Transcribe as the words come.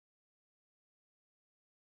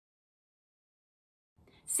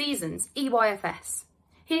Seasons, EYFS.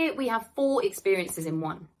 Here we have 4 experiences in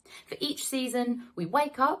one. For each season, we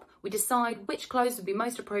wake up, we decide which clothes would be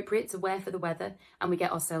most appropriate to wear for the weather, and we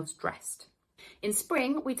get ourselves dressed. In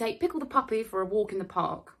spring, we take Pickle the puppy for a walk in the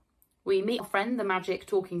park. We meet our friend, the magic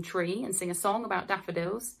talking tree, and sing a song about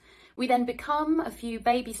daffodils. We then become a few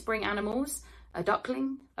baby spring animals, a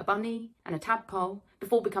duckling, a bunny, and a tadpole,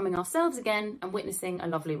 before becoming ourselves again and witnessing a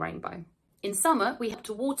lovely rainbow. In summer, we help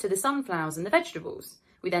to water the sunflowers and the vegetables.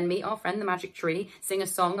 We then meet our friend, the magic tree, sing a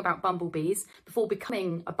song about bumblebees, before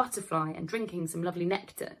becoming a butterfly and drinking some lovely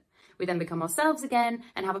nectar. We then become ourselves again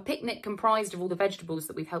and have a picnic comprised of all the vegetables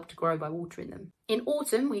that we've helped to grow by watering them. In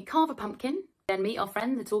autumn, we carve a pumpkin, then meet our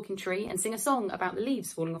friend, the talking tree, and sing a song about the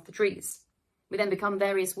leaves falling off the trees. We then become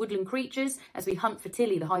various woodland creatures as we hunt for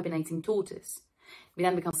Tilly, the hibernating tortoise. We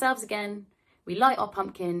then become ourselves again, we light our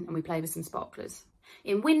pumpkin, and we play with some sparklers.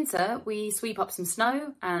 In winter, we sweep up some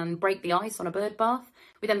snow and break the ice on a bird bath.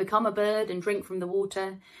 We then become a bird and drink from the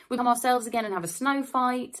water. We become ourselves again and have a snow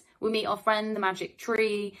fight. We meet our friend, the magic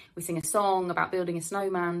tree. We sing a song about building a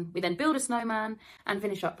snowman. We then build a snowman and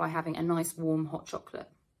finish up by having a nice warm hot chocolate.